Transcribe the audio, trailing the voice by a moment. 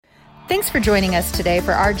Thanks for joining us today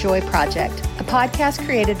for Our Joy Project, a podcast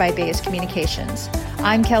created by Bayes Communications.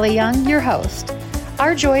 I'm Kelly Young, your host.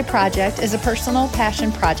 Our Joy Project is a personal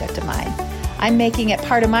passion project of mine. I'm making it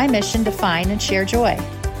part of my mission to find and share joy.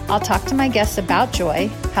 I'll talk to my guests about joy,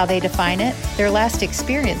 how they define it, their last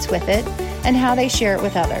experience with it, and how they share it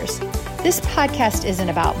with others. This podcast isn't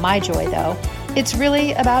about my joy, though. It's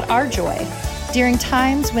really about our joy. During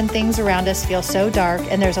times when things around us feel so dark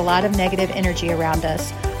and there's a lot of negative energy around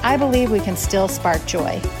us, I believe we can still spark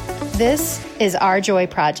joy. This is Our Joy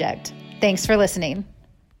Project. Thanks for listening.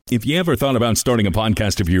 If you ever thought about starting a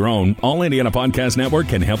podcast of your own, All Indiana Podcast Network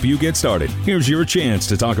can help you get started. Here's your chance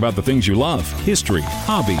to talk about the things you love: history,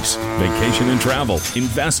 hobbies, vacation and travel,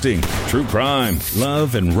 investing, true crime,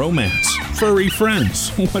 love and romance, furry friends,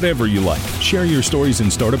 whatever you like. Share your stories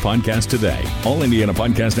and start a podcast today. All Indiana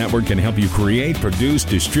Podcast Network can help you create, produce,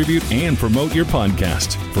 distribute, and promote your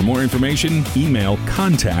podcast. For more information, email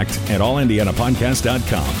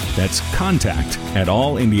contact@allindianapodcast.com. That's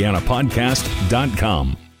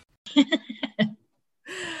contact@allindianapodcast.com.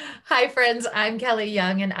 Hi, friends. I'm Kelly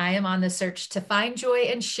Young, and I am on the search to find joy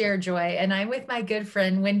and share joy. And I'm with my good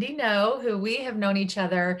friend, Wendy Noe, who we have known each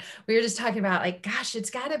other. We were just talking about, it's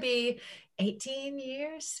got to be 18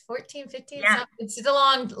 years, 14, 15. Yeah. It's a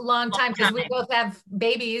long time because we both have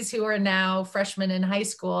babies who are now freshmen in high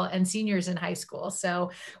school and seniors in high school. So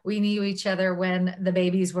we knew each other when the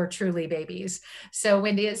babies were truly babies. So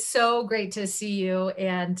Wendy, it's so great to see you.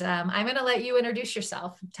 And I'm going to let you introduce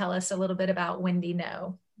yourself. Tell us a little bit about Wendy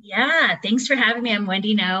Noe. Yeah, thanks for having me. I'm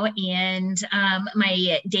Wendy Noe, and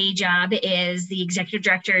my day job is the Executive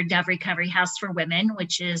Director of Dove Recovery House for Women,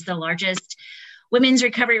 which is the largest women's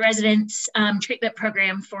recovery residence treatment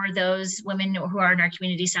program for those women who are in our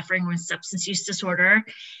community suffering with substance use disorder.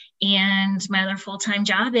 And my other full-time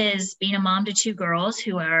job is being a mom to two girls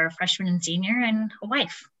who are a freshman and senior and a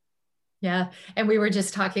wife. Yeah. And we were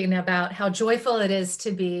just talking about how joyful it is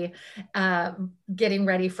to be getting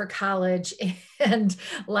ready for college and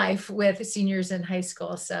life with seniors in high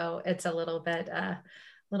school. So it's a little bit of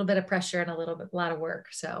pressure and a lot of work.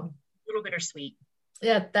 So a little bittersweet.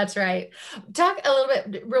 Yeah, that's right. Talk a little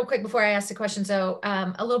bit real quick before I ask the question. So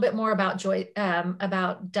a little bit more about joy,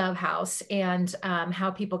 about Dove House and how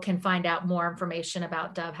people can find out more information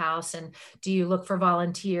about Dove House. And do you look for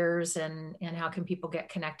volunteers and how can people get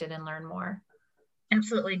connected and learn more?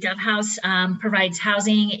 Absolutely. Dove House provides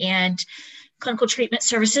housing and clinical treatment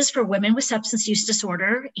services for women with substance use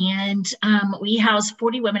disorder. And we house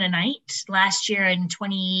 40 women a night. Last year in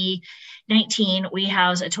 2019, we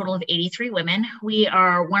house a total of 83 women. We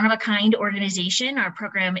are one of a kind organization. Our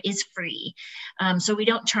program is free. So we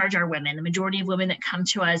don't charge our women. The majority of women that come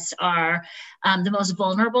to us are the most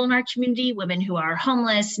vulnerable in our community, women who are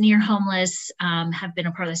homeless, near homeless, have been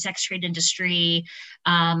a part of the sex trade industry,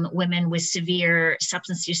 women with severe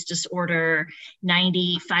substance use disorder.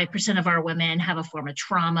 95% of our women have a form of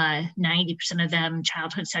trauma, 90% of them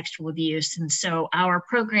childhood sexual abuse. And so our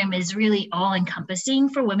program is really all encompassing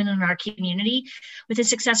for women in our community with a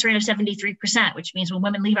success rate of 73%, which means when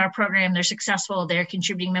women leave our program, they're successful, they're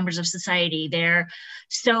contributing members of society, they're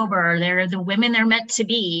sober, they're the women they're meant to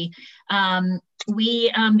be.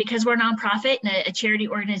 Because we're a nonprofit and a charity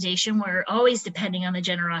organization, we're always depending on the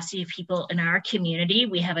generosity of people in our community.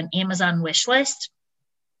 We have an Amazon wish list.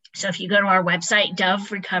 So if you go to our website,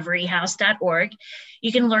 doverecoveryhouse.org,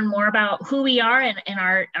 you can learn more about who we are and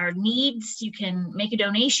our needs. You can make a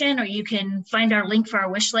donation, or you can find our link for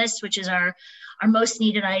our wish list, which is our most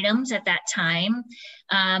needed items at that time.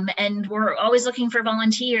 And we're always looking for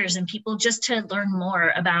volunteers and people just to learn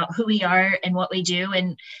more about who we are and what we do,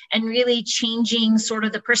 and really changing sort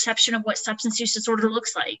of the perception of what substance use disorder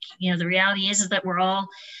looks like. You know, the reality is that we're all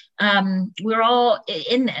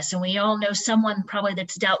in this, and we all know someone probably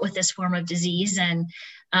that's dealt with this form of disease, and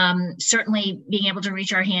certainly being able to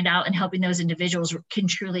reach our hand out and helping those individuals can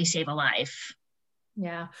truly save a life.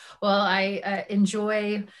 Yeah. Well, I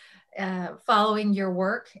enjoy following your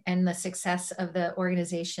work and the success of the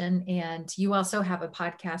organization. And you also have a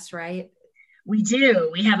podcast, right? We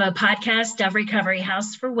do. We have a podcast, Dove Recovery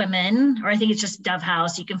House for Women, or I think it's just Dove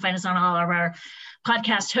House. You can find us on all of our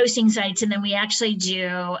podcast hosting sites. And then we actually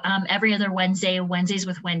do every other Wednesdays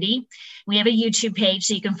with Wendy. We have a YouTube page,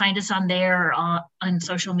 so you can find us on there or on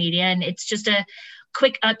social media. And it's just a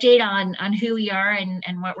quick update on who we are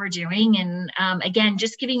and what we're doing. And again,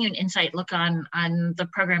 just giving you an insight look on the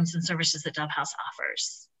programs and services that Dove House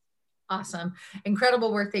offers. Awesome.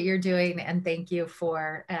 Incredible work that you're doing. And thank you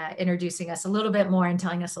for introducing us a little bit more and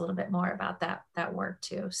telling us a little bit more about that work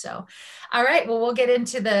too. So, all right, well, we'll get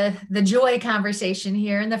into the joy conversation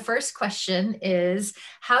here. And the first question is,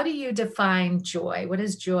 how do you define joy? What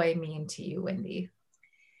does joy mean to you, Wendy?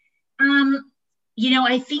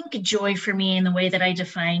 I think joy for me, and the way that I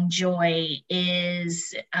define joy,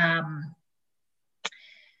 is an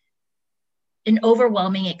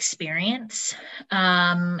overwhelming experience.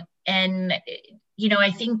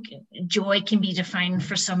 I think joy can be defined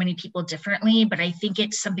for so many people differently, but I think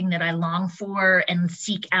it's something that I long for and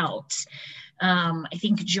seek out. I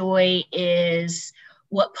think joy is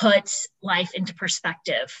what puts life into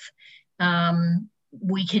perspective.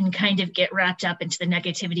 We can kind of get wrapped up into the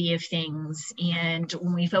negativity of things. And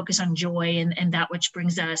when we focus on joy and that which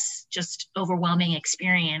brings us just overwhelming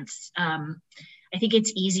experience, I think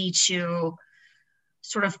it's easy to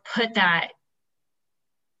sort of put that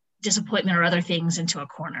disappointment or other things into a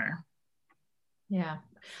corner. Yeah.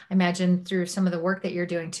 I imagine through some of the work that you're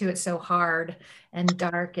doing too, it's so hard and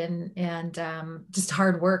dark and just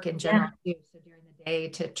hard work in general too. So during the day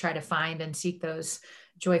to try to find and seek those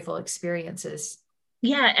joyful experiences.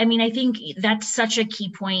 Yeah. I mean, I think that's such a key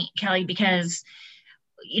point, Kelly, because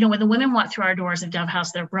when the women walk through our doors of Dove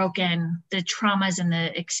House, they're broken. The traumas and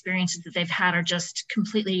the experiences that they've had are just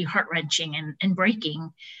completely heart-wrenching and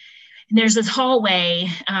breaking. And there's this hallway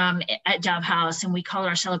at Dove House, and we call it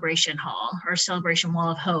our celebration hall, our celebration wall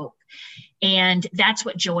of hope. And that's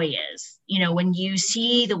what joy is. When you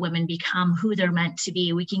see the women become who they're meant to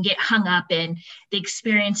be, we can get hung up in the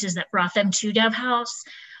experiences that brought them to Dove House.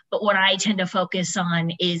 But what I tend to focus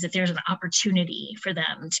on is that there's an opportunity for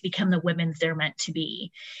them to become the women they're meant to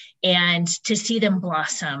be, and to see them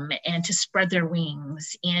blossom and to spread their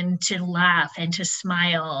wings and to laugh and to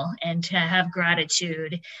smile and to have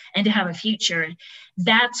gratitude and to have a future.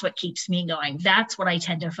 That's what keeps me going. That's what I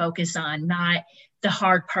tend to focus on, not the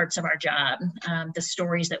hard parts of our job, the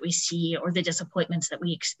stories that we see or the disappointments that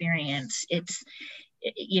we experience. It's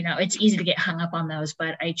easy to get hung up on those,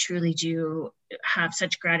 but I truly do have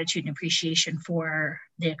such gratitude and appreciation for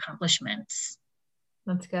the accomplishments.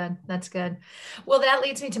 That's good. That's good. Well, that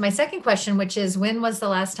leads me to my second question, which is, when was the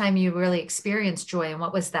last time you really experienced joy, and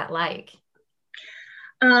what was that like?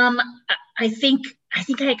 I think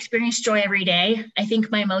I experience joy every day. I think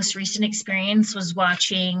my most recent experience was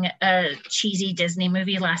watching a cheesy Disney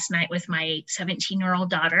movie last night with my 17-year-old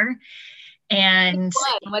daughter. And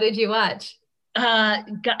what did you watch?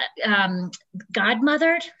 Godmothered,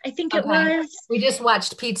 I think it was. We just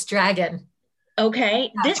watched Pete's Dragon.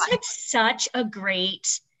 Okay. This had such a great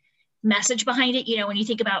message behind it. When you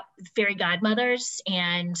think about fairy godmothers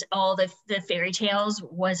and all the fairy tales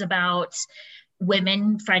was about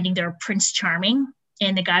women finding their Prince Charming,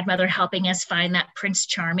 and the godmother helping us find that Prince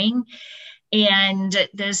Charming. And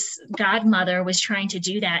this godmother was trying to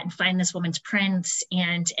do that and find this woman's prince.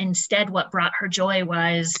 And instead, what brought her joy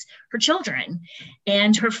was her children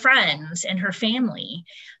and her friends and her family.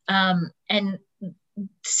 And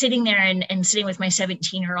sitting there and sitting with my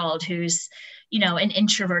 17-year-old who's, an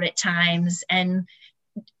introvert at times, and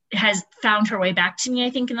has found her way back to me, I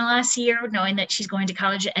think, in the last year, knowing that she's going to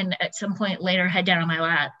college, and at some point later head down on my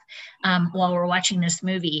lap while we're watching this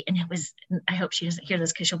movie. And I hope she doesn't hear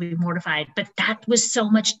this because she'll be mortified, but that was so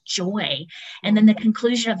much joy. And then the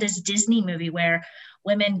conclusion of this Disney movie where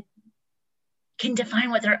women can define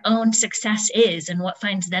what their own success is and what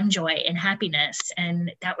finds them joy and happiness.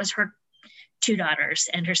 And that was her 2 daughters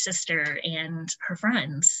and her sister and her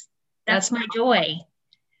friends. That's my joy.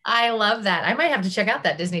 I love that. I might have to check out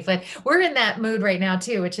that Disney flick. We're in that mood right now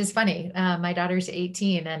too, which is funny. My daughter's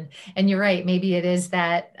 18, and you're right. Maybe it is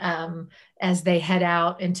that as they head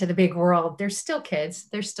out into the big world, they're still kids.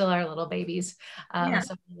 They're still our little babies.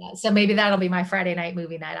 So maybe that'll be my Friday night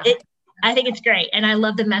movie night. I think it's great. And I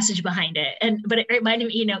love the message behind it. But it reminded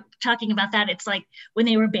me, talking about that, it's like when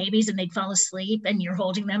they were babies and they'd fall asleep and you're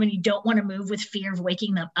holding them and you don't want to move with fear of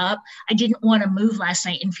waking them up. I didn't want to move last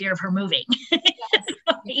night in fear of her moving,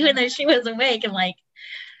 even though she was awake. I'm like,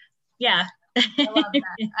 yeah.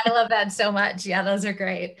 I love that so much. Yeah, those are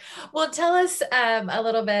great. Well, tell us a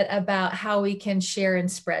little bit about how we can share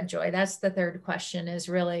and spread joy. That's the third question, is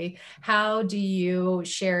really, how do you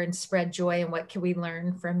share and spread joy, and what can we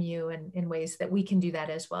learn from you in ways that we can do that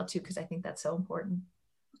as well too? Because I think that's so important.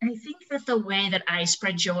 I think that the way that I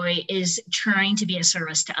spread joy is trying to be a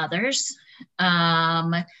service to others,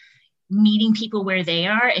 meeting people where they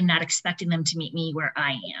are and not expecting them to meet me where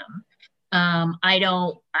I am. I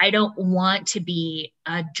don't want to be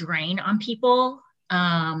a drain on people.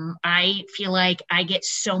 I feel like I get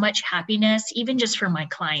so much happiness, even just from my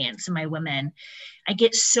clients and my women. I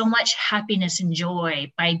get so much happiness and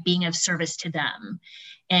joy by being of service to them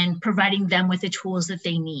and providing them with the tools that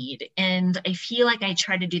they need. And I feel like I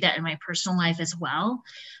try to do that in my personal life as well.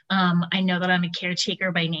 I know that I'm a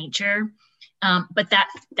caretaker by nature, but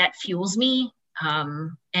that fuels me.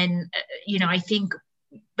 I think,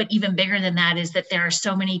 but even bigger than that is that there are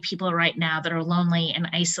so many people right now that are lonely and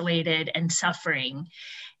isolated and suffering.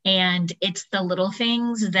 And it's the little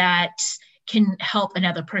things that can help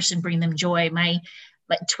another person, bring them joy. My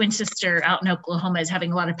twin sister out in Oklahoma is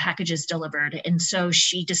having a lot of packages delivered. And so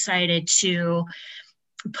she decided to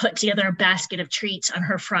put together a basket of treats on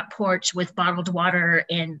her front porch with bottled water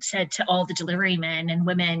and said to all the delivery men and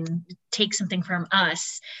women, take something from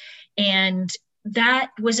us. And that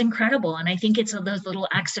was incredible. And I think it's those little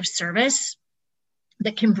acts of service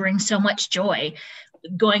that can bring so much joy.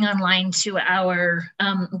 Going online to our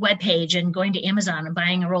webpage and going to Amazon and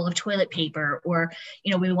buying a roll of toilet paper, or,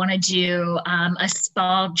 we want to do a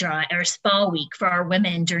spa drive or spa week for our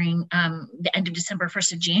women during the end of December,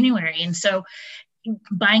 1st of January. And so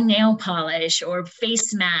buying nail polish or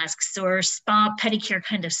face masks or spa pedicure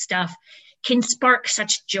kind of stuff can spark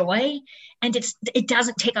such joy. And it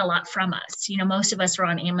doesn't take a lot from us. Most of us are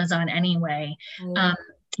on Amazon anyway.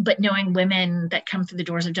 But knowing women that come through the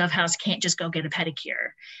doors of Dove House can't just go get a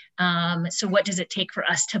pedicure. So what does it take for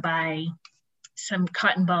us to buy some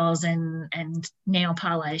cotton balls and nail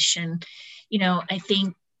polish? And,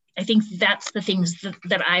 I think that's the things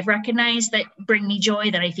that I've recognized that bring me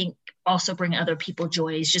joy, that I think also bring other people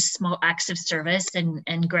joy, is just small acts of service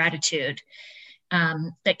and gratitude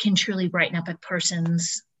that can truly brighten up a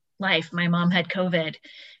person's life. My mom had COVID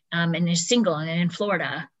and is single and in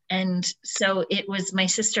Florida. And so it was my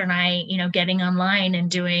sister and I, getting online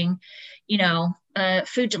and doing,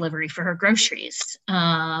 food delivery for her groceries.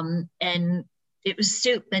 And it was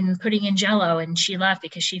soup and pudding and Jell-O. And she left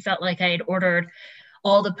because she felt like I had ordered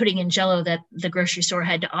all the pudding and Jell-O that the grocery store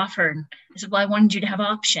had to offer. And I said, well, I wanted you to have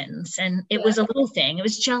options. And it was a little thing. It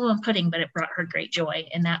was Jell-O and pudding, but it brought her great joy.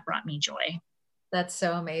 And that brought me joy. That's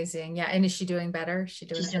so amazing. Yeah. And is she doing better? She's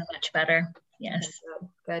doing much better. Yes.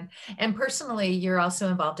 Good. And personally, you're also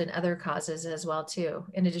involved in other causes as well, too,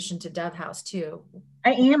 in addition to Dove House, too.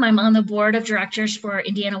 I am. I'm on the board of directors for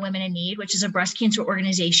Indiana Women in Need, which is a breast cancer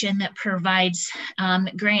organization that provides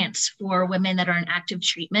grants for women that are in active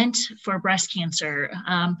treatment for breast cancer.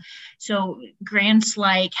 So grants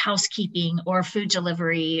like housekeeping or food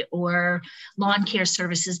delivery or lawn care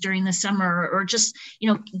services during the summer, or just,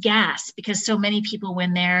 gas, because so many people,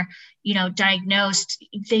 when they're, diagnosed,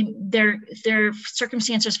 their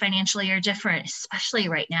circumstances financially are different, especially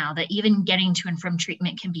right now, that even getting to and from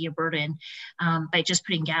treatment can be a burden by just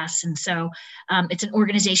putting gas. And so it's an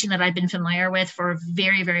organization that I've been familiar with for a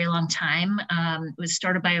very, very long time. It was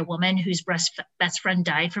started by a woman whose best friend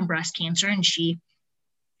died from breast cancer, and she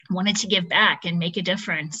wanted to give back and make a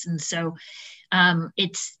difference. And so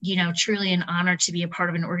it's, truly an honor to be a part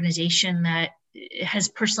of an organization that has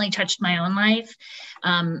personally touched my own life.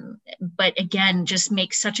 But again, just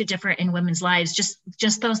makes such a difference in women's lives.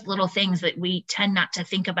 Just those little things that we tend not to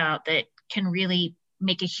think about that can really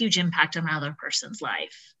make a huge impact on another person's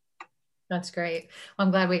life. That's great. Well,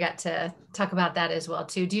 I'm glad we got to talk about that as well,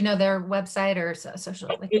 too. Do you know their website or social?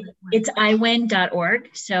 It's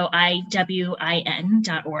iwin.org. So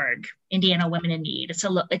IWIN.org, Indiana Women in Need.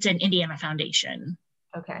 It's an Indiana foundation.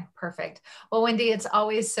 Okay, perfect. Well, Wendy, it's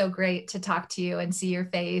always so great to talk to you and see your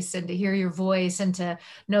face and to hear your voice and to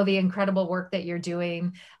know the incredible work that you're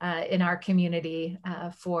doing in our community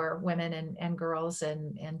for women and girls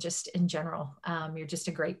and just in general. You're just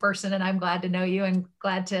a great person, and I'm glad to know you and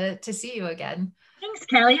glad to see you again. Thanks,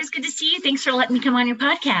 Kelly. It's good to see you. Thanks for letting me come on your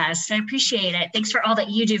podcast. I appreciate it. Thanks for all that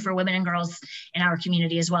you do for women and girls in our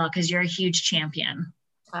community as well, because you're a huge champion.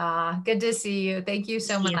 Good to see you. Thank you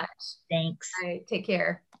so much. Thanks. All right, take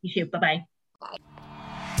care. You too. Bye-bye. Bye.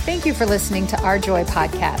 Thank you for listening to Our Joy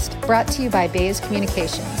podcast, brought to you by Bays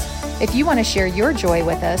Communications. If you want to share your joy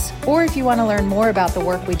with us, or if you want to learn more about the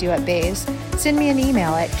work we do at Bays, send me an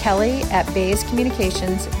email at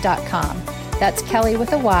kelly@bayscommunications.com. That's Kelly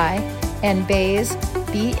with a Y, and Bays,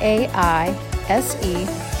 B-A-I-S-E,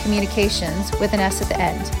 Communications with an S at the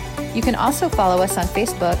end. You can also follow us on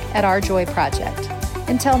Facebook at Our Joy Project.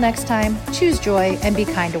 Until next time, choose joy and be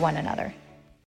kind to one another.